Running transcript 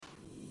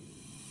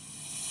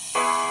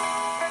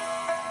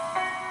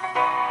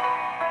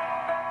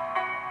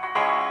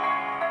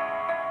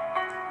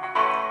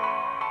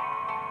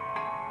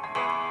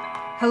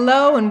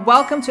Hello and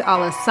welcome to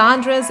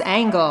Alessandra's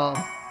Angle,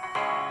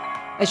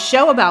 a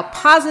show about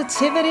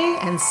positivity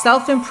and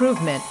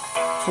self-improvement,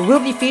 where we'll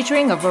be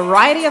featuring a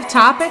variety of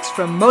topics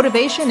from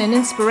motivation and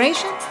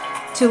inspiration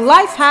to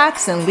life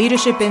hacks and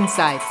leadership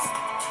insights.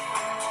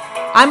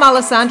 I'm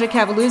Alessandra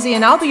Cavalluzzi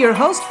and I'll be your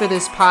host for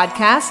this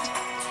podcast.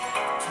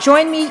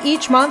 Join me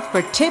each month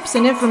for tips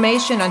and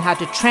information on how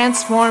to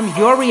transform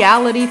your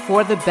reality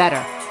for the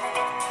better.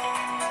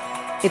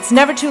 It's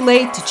never too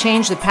late to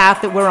change the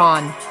path that we're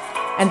on.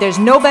 And there's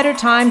no better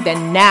time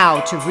than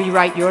now to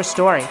rewrite your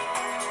story.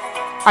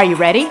 Are you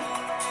ready?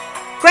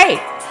 Great!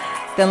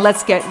 Then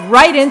let's get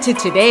right into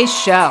today's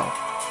show.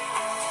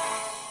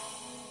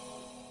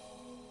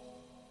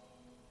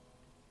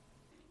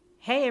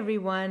 Hey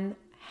everyone,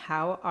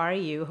 how are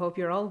you? Hope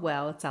you're all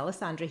well. It's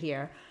Alessandra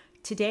here.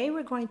 Today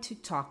we're going to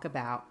talk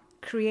about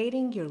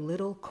creating your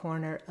little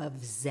corner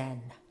of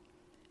Zen.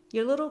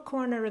 Your little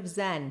corner of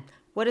Zen.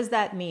 What does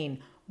that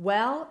mean?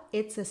 Well,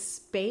 it's a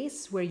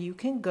space where you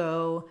can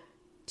go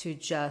to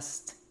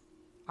just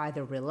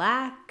either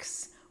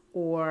relax,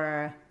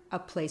 or a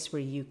place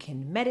where you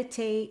can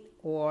meditate,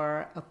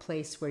 or a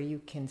place where you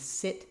can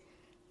sit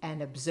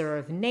and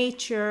observe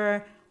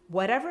nature,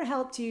 whatever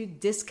helps you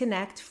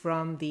disconnect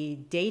from the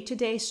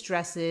day-to-day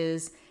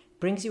stresses,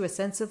 brings you a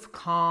sense of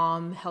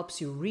calm, helps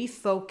you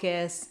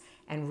refocus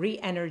and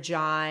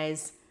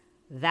re-energize.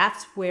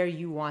 That's where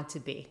you want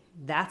to be.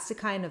 That's the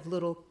kind of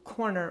little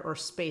corner or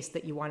space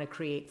that you want to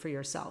create for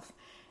yourself.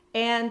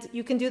 And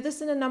you can do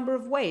this in a number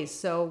of ways.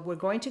 So we're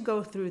going to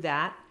go through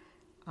that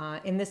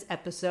in this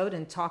episode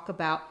and talk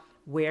about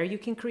where you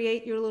can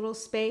create your little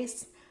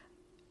space,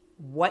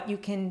 what you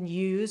can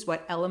use,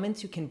 what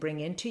elements you can bring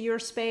into your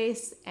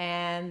space,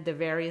 and the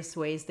various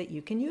ways that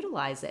you can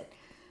utilize it.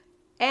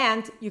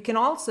 And you can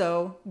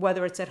also,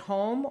 whether it's at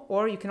home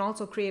or you can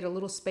also create a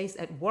little space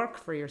at work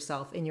for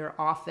yourself in your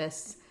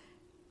office.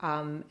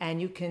 And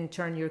you can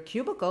turn your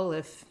cubicle,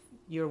 if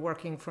you're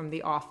working from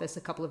the office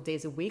a couple of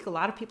days a week. A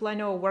lot of people I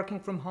know are working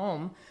from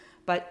home,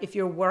 but if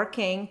you're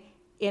working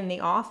in the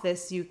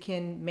office, you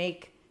can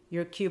make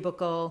your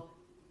cubicle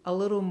a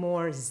little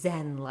more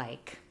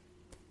Zen-like.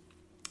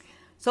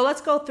 So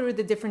let's go through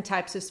the different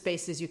types of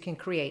spaces you can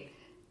create.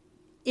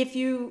 If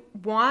you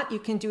want, you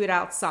can do it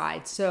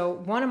outside. So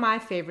one of my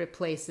favorite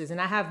places, and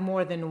I have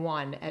more than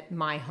one at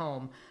my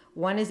home.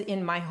 One is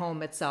in my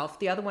home itself.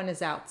 The other one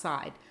is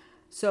outside.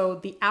 So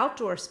the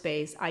outdoor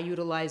space I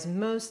utilize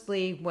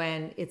mostly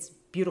when it's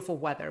beautiful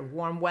weather,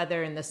 warm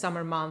weather in the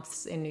summer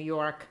months in New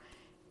York,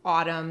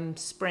 autumn,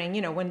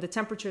 spring, when the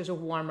temperatures are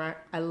warmer.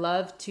 I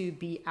love to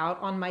be out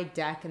on my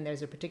deck, and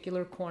there's a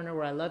particular corner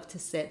where I love to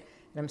sit,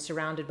 and I'm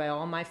surrounded by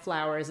all my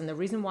flowers. And the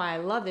reason why I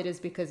love it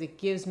is because it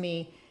gives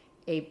me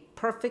a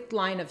perfect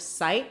line of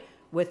sight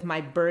with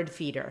my bird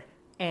feeder.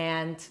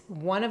 And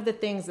one of the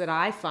things that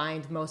I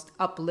find most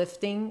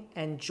uplifting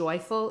and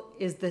joyful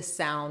is the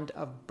sound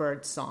of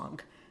bird song.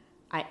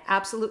 I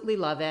absolutely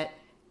love it.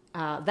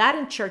 That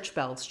and church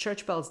bells.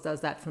 Church bells does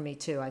that for me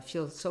too. I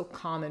feel so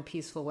calm and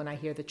peaceful when I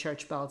hear the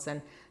church bells.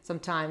 And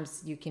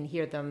sometimes you can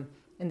hear them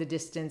in the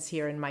distance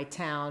here in my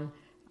town.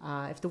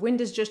 If the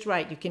wind is just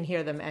right, you can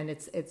hear them, and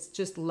it's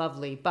just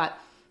lovely. But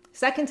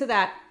second to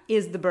that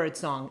is the bird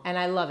song, and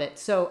I love it.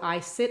 So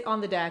I sit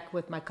on the deck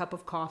with my cup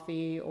of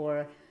coffee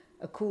or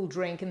a cool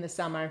drink in the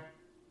summer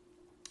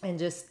and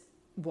just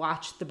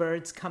watch the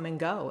birds come and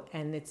go,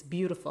 and it's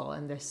beautiful,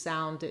 and their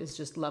sound is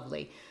just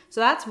lovely.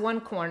 So that's one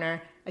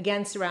corner,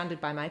 again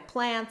surrounded by my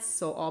plants,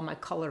 so all my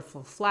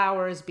colorful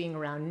flowers, being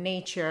around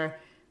nature.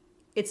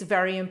 It's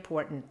very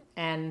important.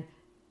 And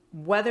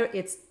whether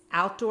it's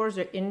outdoors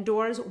or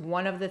indoors,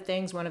 one of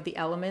the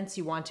elements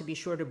you want to be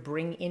sure to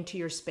bring into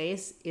your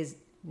space is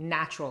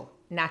natural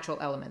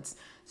elements.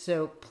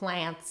 So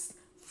plants,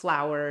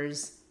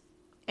 flowers,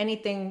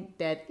 anything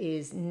that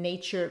is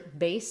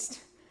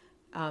nature-based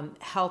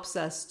helps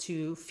us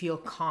to feel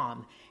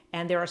calm.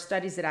 And there are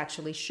studies that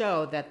actually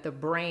show that the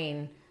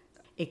brain,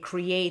 it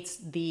creates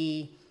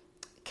the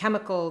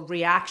chemical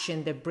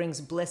reaction that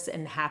brings bliss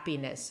and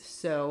happiness.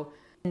 So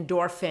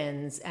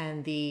endorphins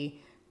and the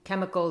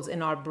chemicals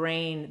in our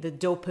brain, the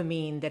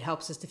dopamine that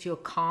helps us to feel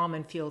calm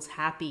and feels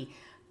happy,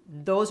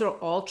 those are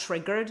all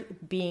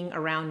triggered being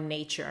around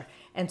nature.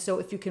 And so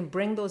if you can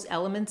bring those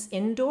elements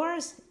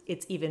indoors,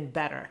 it's even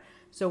better.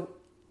 So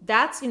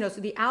that's, so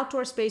the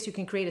outdoor space, you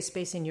can create a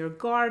space in your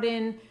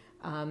garden.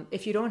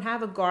 If you don't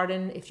have a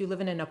garden, if you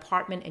live in an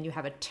apartment and you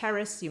have a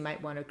terrace, you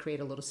might want to create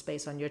a little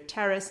space on your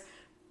terrace,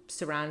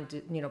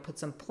 put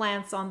some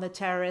plants on the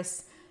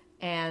terrace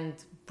and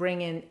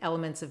bring in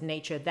elements of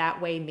nature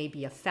that way.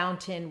 Maybe a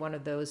fountain, one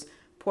of those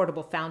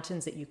portable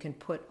fountains that you can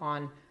put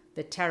on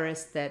the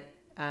terrace that,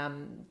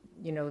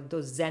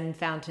 those Zen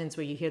fountains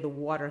where you hear the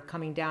water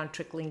coming down,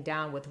 trickling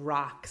down with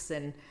rocks,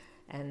 and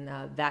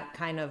that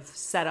kind of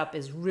setup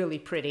is really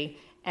pretty,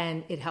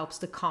 and it helps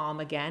to calm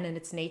again. And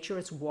it's nature,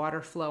 it's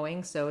water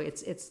flowing, so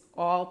it's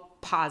all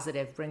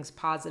positive, brings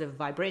positive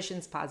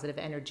vibrations, positive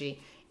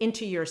energy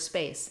into your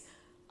space.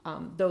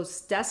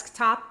 Those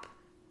desktop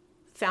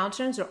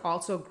fountains are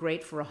also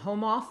great for a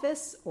home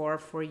office or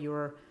for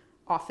your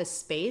office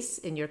space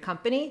in your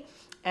company.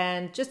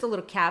 And just a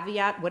little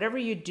caveat, whatever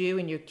you do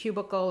in your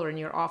cubicle or in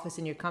your office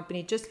in your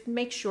company, just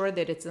make sure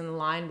that it's in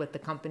line with the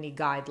company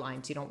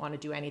guidelines. You don't want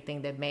to do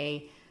anything that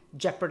may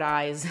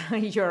jeopardize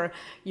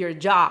your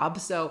job.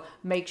 So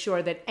make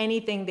sure that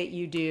anything that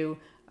you do,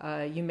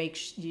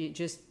 you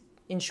just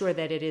ensure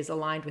that it is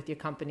aligned with your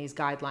company's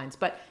guidelines.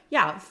 But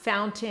yeah,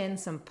 fountain,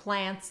 some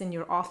plants in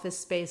your office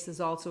space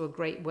is also a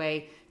great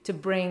way to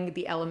bring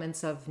the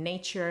elements of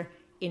nature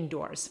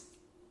indoors.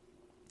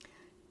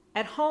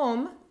 At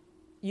home,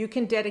 you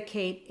can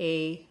dedicate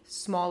a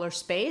smaller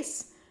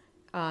space,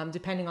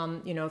 depending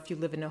on, if you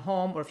live in a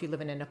home or if you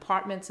live in an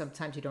apartment.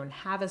 Sometimes you don't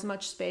have as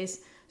much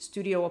space.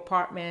 Studio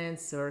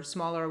apartments or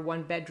smaller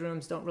one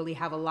bedrooms don't really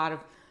have a lot of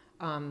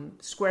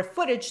square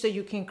footage, so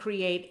you can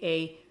create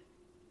a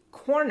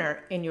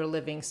corner in your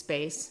living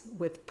space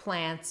with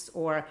plants,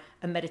 or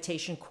a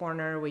meditation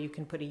corner where you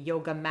can put a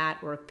yoga mat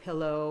or a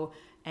pillow,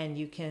 and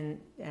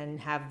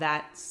have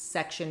that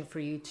section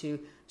for you to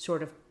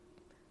sort of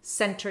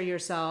center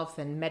yourself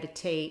and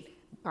meditate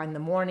in the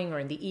morning or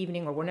in the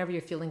evening or whenever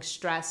you're feeling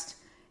stressed.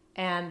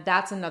 And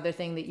that's another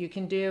thing that you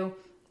can do.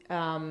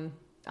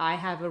 I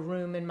have a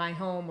room in my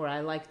home where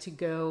I like to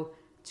go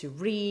to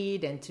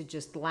read and to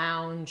just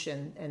lounge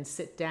and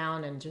sit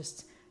down and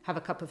just have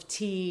a cup of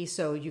tea.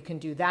 So you can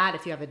do that.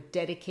 If you have a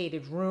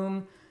dedicated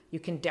room, you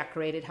can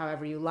decorate it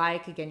however you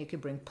like. Again, you can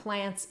bring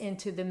plants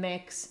into the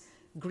mix,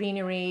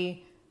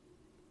 greenery,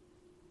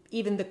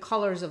 even the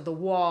colors of the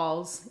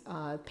walls,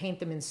 paint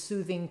them in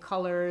soothing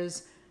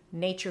colors,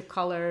 nature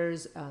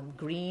colors.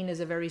 Green is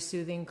a very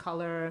soothing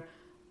color.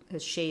 The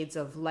shades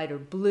of lighter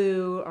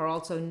blue are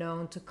also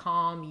known to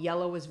calm.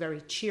 Yellow is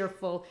very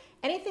cheerful.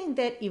 Anything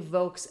that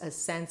evokes a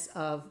sense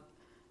of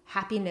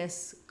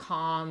happiness,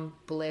 calm,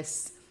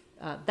 bliss,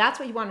 that's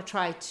what you want to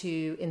try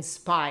to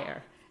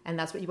inspire. And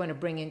that's what you want to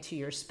bring into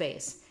your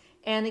space.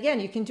 And again,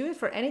 you can do it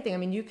for anything. I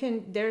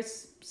mean,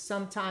 there's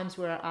some times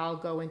where I'll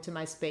go into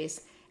my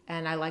space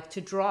and I like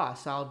to draw.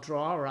 So I'll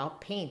draw or I'll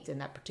paint in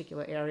that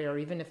particular area. Or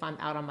even if I'm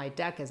out on my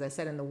deck, as I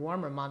said, in the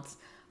warmer months,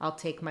 I'll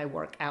take my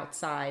work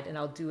outside and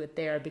I'll do it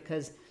there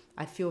because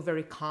I feel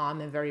very calm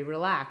and very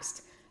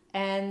relaxed.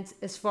 And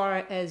as far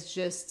as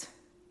just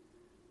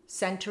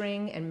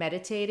centering and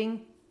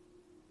meditating,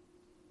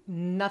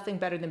 nothing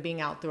better than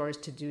being outdoors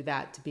to do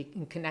that, to be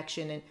in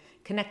connection and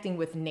connecting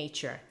with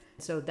nature.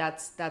 So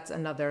that's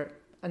another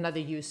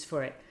use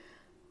for it.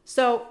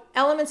 So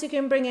elements you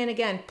can bring in,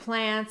 again,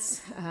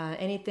 plants,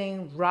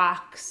 anything,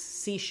 rocks,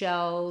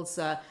 seashells,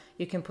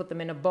 you can put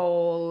them in a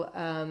bowl,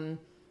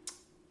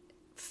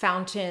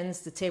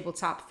 fountains, the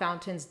tabletop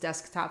fountains,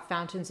 desktop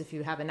fountains. If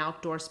you have an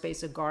outdoor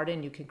space, a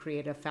garden, you can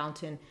create a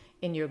fountain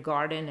in your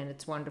garden, and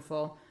it's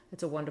wonderful.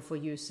 It's a wonderful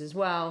use as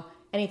well.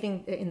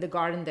 Anything in the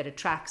garden that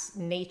attracts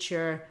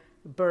nature,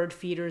 bird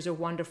feeders are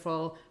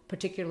wonderful.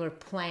 Particular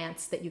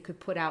plants that you could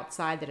put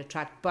outside that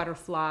attract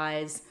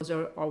butterflies, those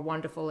are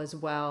wonderful as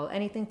well.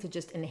 Anything to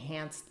just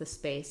enhance the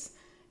space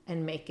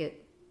and make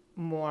it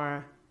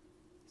more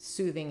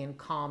soothing and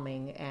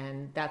calming.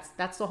 And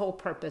that's the whole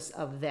purpose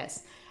of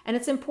this. And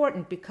it's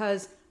important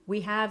because we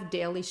have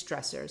daily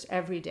stressors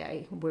every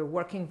day. We're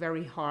working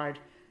very hard.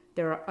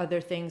 There are other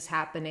things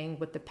happening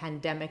with the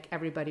pandemic.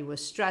 Everybody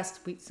was stressed.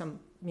 We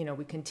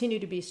continue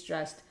to be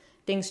stressed.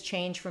 Things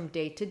change from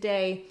day to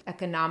day.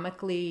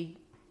 Economically,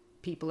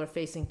 people are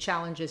facing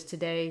challenges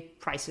today.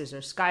 Prices are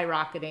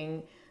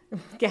skyrocketing.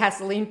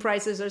 Gasoline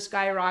prices are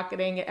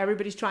skyrocketing.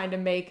 Everybody's trying to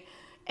make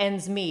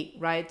ends meet,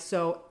 right?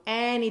 So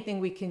anything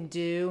we can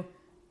do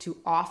to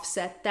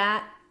offset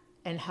that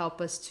and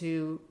help us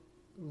to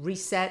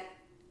reset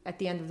at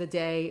the end of the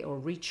day, or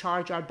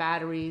recharge our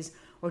batteries,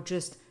 or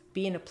just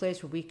be in a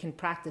place where we can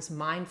practice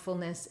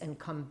mindfulness and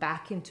come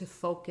back into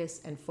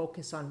focus and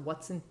focus on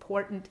what's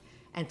important,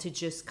 and to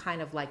just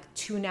kind of like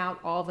tune out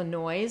all the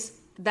noise.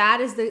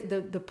 That is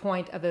the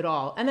point of it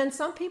all. And then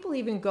some people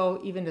even go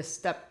a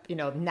step,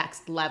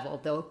 next level.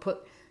 They'll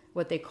put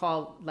what they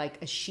call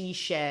like a she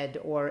shed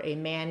or a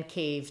man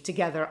cave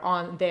together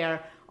on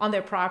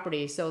their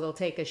property. So they'll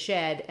take a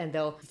shed and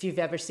if you've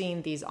ever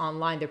seen these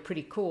online, they're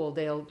pretty cool.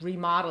 They'll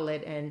remodel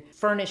it and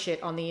furnish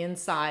it on the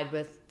inside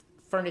with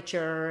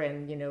furniture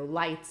and,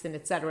 lights and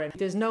etc.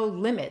 There's no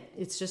limit.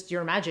 It's just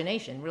your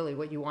imagination, really,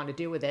 what you want to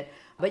do with it.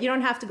 But you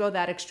don't have to go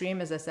that extreme.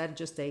 As I said,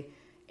 just a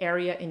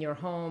area in your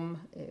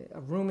home,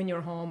 a room in your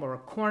home, or a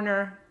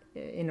corner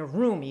in a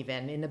room,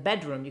 even in the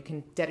bedroom. You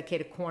can dedicate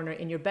a corner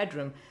in your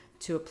bedroom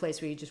to a place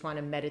where you just want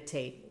to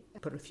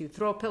meditate. Put a few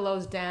throw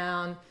pillows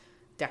down,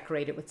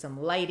 decorate it with some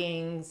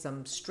lighting,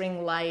 some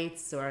string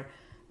lights,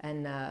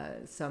 and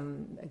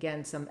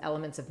some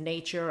elements of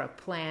nature, a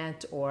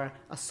plant or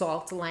a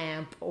salt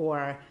lamp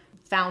or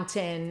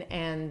fountain,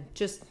 and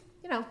just,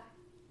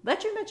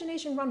 let your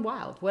imagination run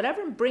wild.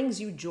 Whatever brings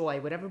you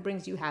joy, whatever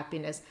brings you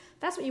happiness,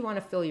 that's what you want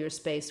to fill your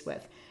space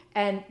with.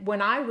 And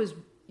when I was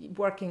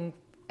working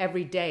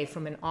every day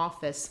from an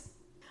office,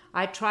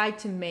 I tried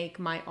to make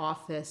my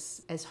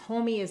office as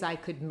homey as I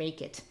could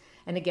make it.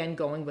 And again,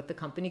 going with the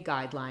company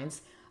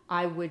guidelines,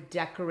 I would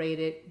decorate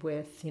it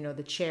with,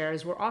 the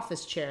chairs were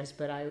office chairs,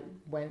 but I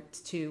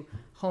went to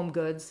Home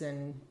Goods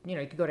and, you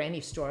could go to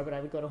any store, but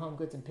I would go to Home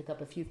Goods and pick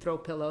up a few throw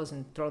pillows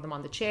and throw them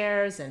on the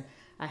chairs. And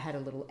I had a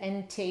little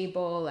end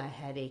table. I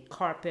had a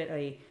carpet,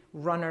 a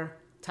runner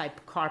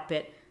type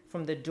carpet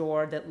from the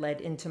door that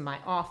led into my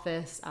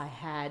office. I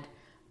had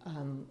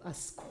a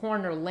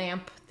corner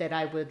lamp that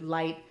I would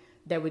light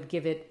that would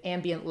give it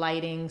ambient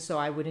lighting, so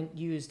I wouldn't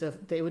use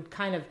they would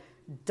kind of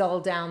dull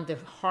down the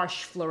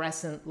harsh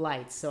fluorescent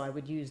lights. So I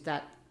would use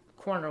that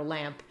corner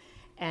lamp,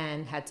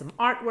 and had some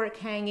artwork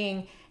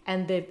hanging.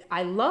 And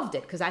I loved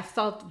it because I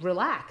felt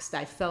relaxed.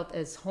 I felt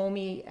as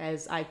homey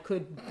as I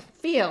could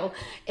feel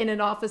in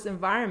an office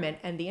environment.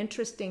 And the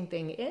interesting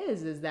thing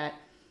is that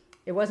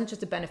it wasn't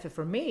just a benefit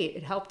for me,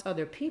 it helped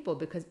other people,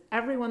 because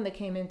everyone that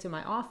came into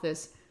my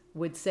office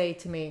would say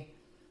to me,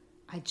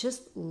 I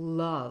just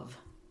love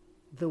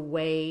the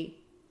way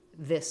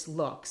this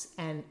looks.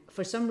 And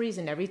for some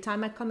reason, every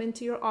time I come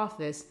into your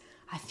office,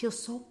 I feel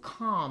so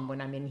calm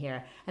when I'm in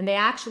here. And they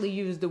actually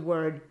used the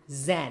word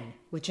Zen,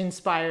 which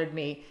inspired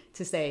me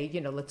to say,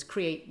 let's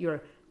create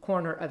your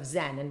corner of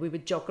Zen. And we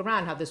would joke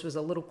around how this was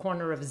a little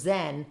corner of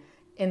Zen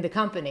in the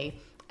company.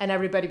 And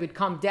everybody would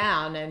come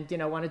down and,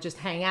 want to just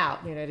hang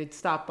out. They'd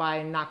stop by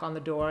and knock on the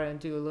door and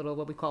do a little,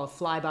 what we call a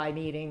flyby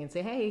meeting, and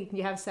say, hey,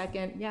 you have a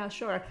second? Yeah,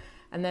 sure.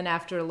 And then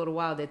after a little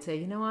while, they'd say,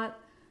 you know what?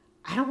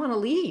 I don't want to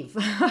leave.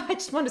 I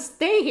just want to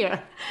stay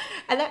here.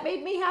 And that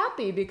made me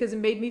happy, because it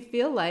made me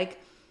feel like,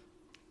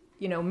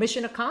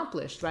 mission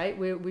accomplished, right?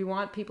 We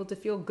want people to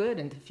feel good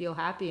and to feel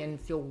happy and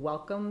feel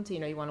welcomed.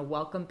 You want to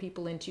welcome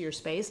people into your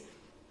space.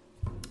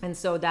 And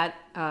so that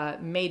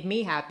made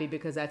me happy,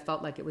 because I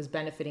felt like it was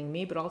benefiting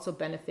me, but also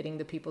benefiting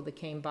the people that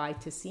came by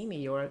to see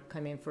me or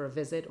come in for a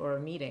visit or a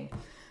meeting.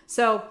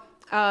 So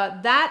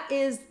that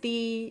is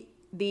the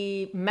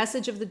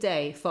message of the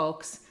day,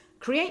 folks.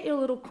 Create your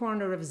little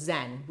corner of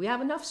Zen. We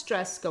have enough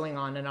stress going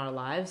on in our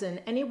lives,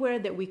 and anywhere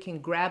that we can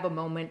grab a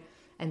moment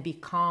and be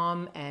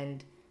calm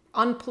and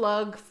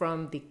unplug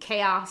from the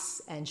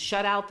chaos and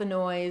shut out the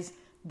noise,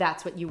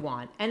 that's what you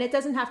want. And it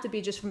doesn't have to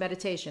be just for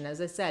meditation. As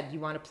I said, you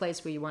want a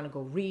place where you want to go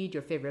read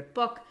your favorite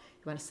book,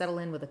 you want to settle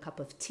in with a cup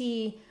of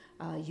tea,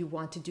 you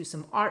want to do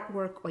some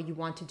artwork, or you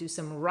want to do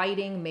some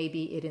writing.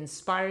 Maybe it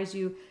inspires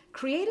you.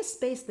 Create a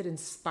space that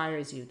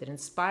inspires you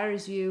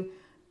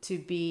to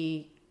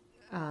be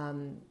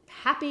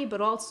happy,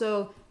 but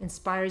also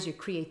inspires your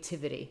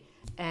creativity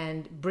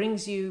and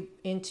brings you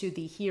into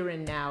the here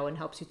and now and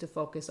helps you to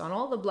focus on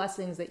all the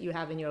blessings that you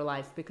have in your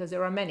life, because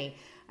there are many.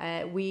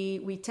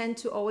 We tend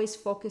to always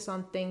focus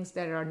on things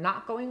that are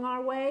not going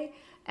our way,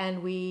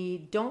 and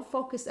we don't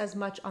focus as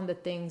much on the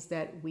things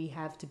that we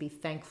have to be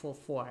thankful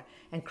for.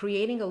 And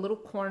creating a little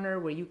corner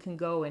where you can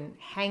go and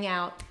hang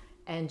out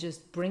and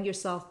just bring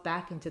yourself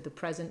back into the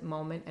present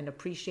moment and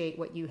appreciate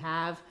what you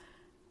have.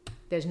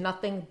 There's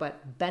nothing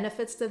but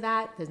benefits to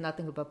that. There's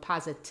nothing but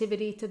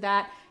positivity to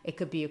that. It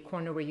could be a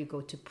corner where you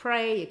go to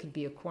pray. It could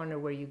be a corner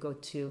where you go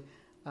to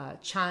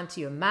chant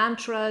your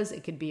mantras.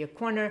 It could be a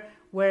corner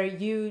where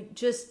you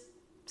just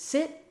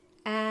sit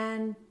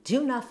and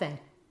do nothing.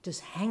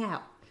 Just hang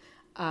out.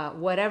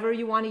 Whatever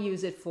you want to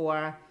use it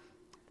for,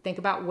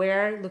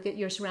 look at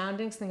your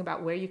surroundings, think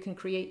about where you can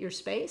create your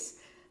space,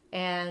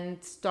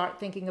 and start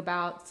thinking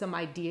about some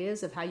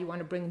ideas of how you want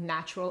to bring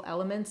natural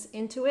elements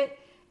into it,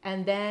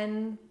 and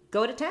then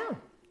go to town.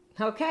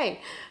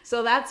 Okay,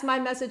 so that's my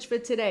message for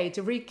today.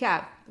 To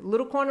recap,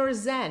 little corner of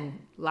Zen,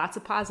 lots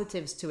of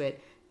positives to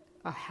it.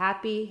 A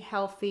happy,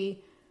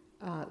 healthy,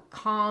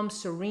 calm,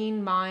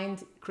 serene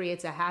mind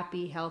creates a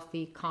happy,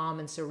 healthy, calm,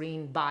 and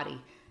serene body.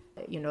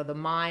 The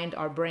mind,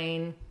 our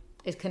brain,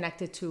 is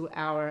connected to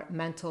our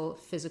mental,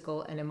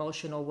 physical, and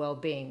emotional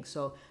well-being.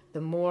 So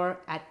the more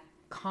at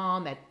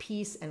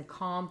peace and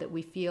calm that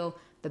we feel,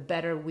 the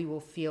better we will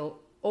feel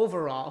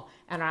overall,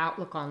 and our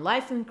outlook on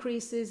life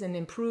increases and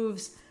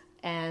improves,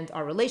 and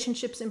our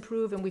relationships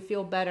improve, and we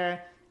feel better,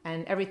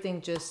 and everything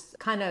just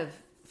kind of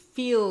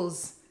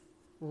feels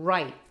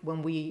right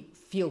when we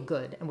feel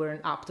good and we're in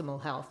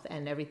optimal health,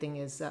 and everything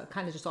is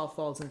kind of just all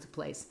falls into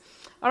place.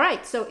 All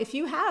right, so if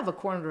you have a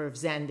corner of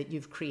Zen that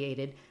you've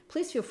created,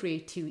 please feel free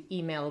to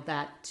email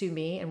that to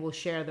me, and we'll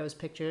share those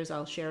pictures.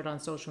 I'll share it on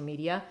social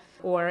media.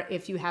 Or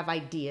if you have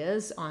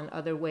ideas on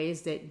other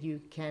ways that you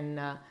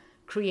can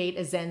create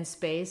a Zen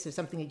space, or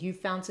something that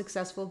you've found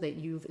successful that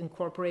you've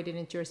incorporated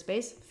into your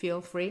space, feel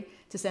free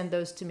to send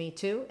those to me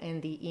too in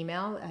the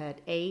email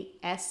at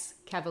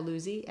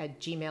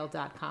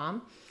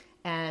ascavalluzzi@gmail.com.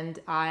 And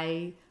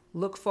I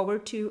look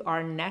forward to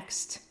our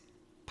next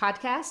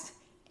podcast.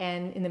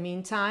 And in the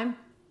meantime,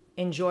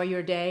 enjoy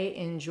your day,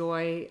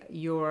 enjoy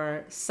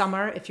your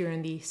summer. If you're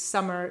in the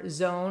summer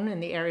zone,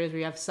 in the areas where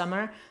you have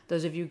summer,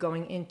 those of you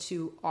going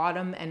into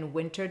autumn and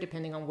winter,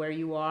 depending on where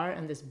you are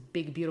on this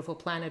big, beautiful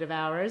planet of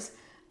ours,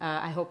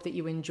 I hope that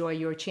you enjoy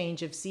your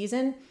change of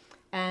season.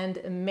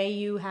 And may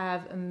you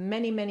have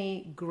many,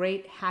 many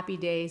great, happy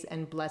days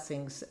and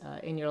blessings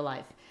in your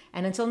life.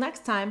 And until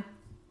next time,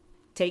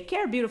 take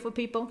care, beautiful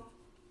people.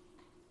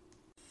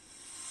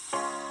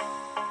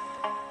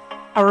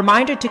 A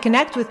reminder to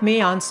connect with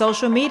me on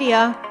social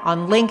media,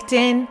 on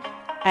LinkedIn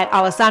at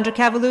Alessandra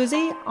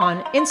Cavalluzzi,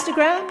 on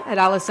Instagram at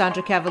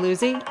Alessandra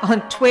Cavalluzzi,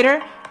 on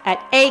Twitter at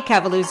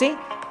 @Cavalluzzi,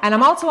 and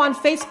I'm also on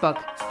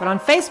Facebook. But on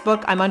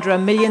Facebook, I'm under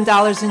 $1 million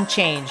in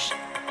change,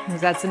 because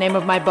that's the name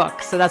of my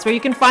book. So that's where you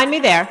can find me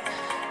there.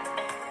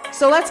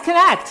 So let's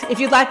connect.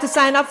 If you'd like to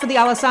sign up for the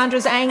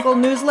Alessandra's Angle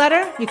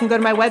newsletter, you can go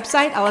to my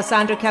website,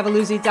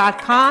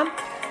 alessandracavalluzzi.com.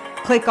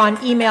 Click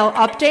on email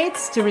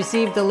updates to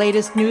receive the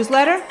latest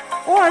newsletter,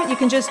 or you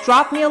can just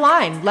drop me a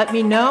line. Let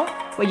me know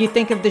what you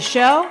think of the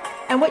show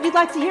and what you'd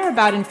like to hear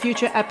about in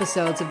future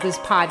episodes of this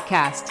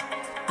podcast.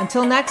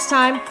 Until next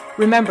time,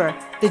 remember,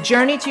 the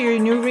journey to your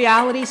new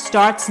reality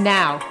starts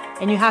now,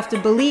 and you have to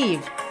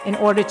believe in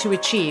order to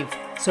achieve.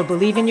 So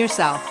believe in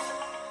yourself.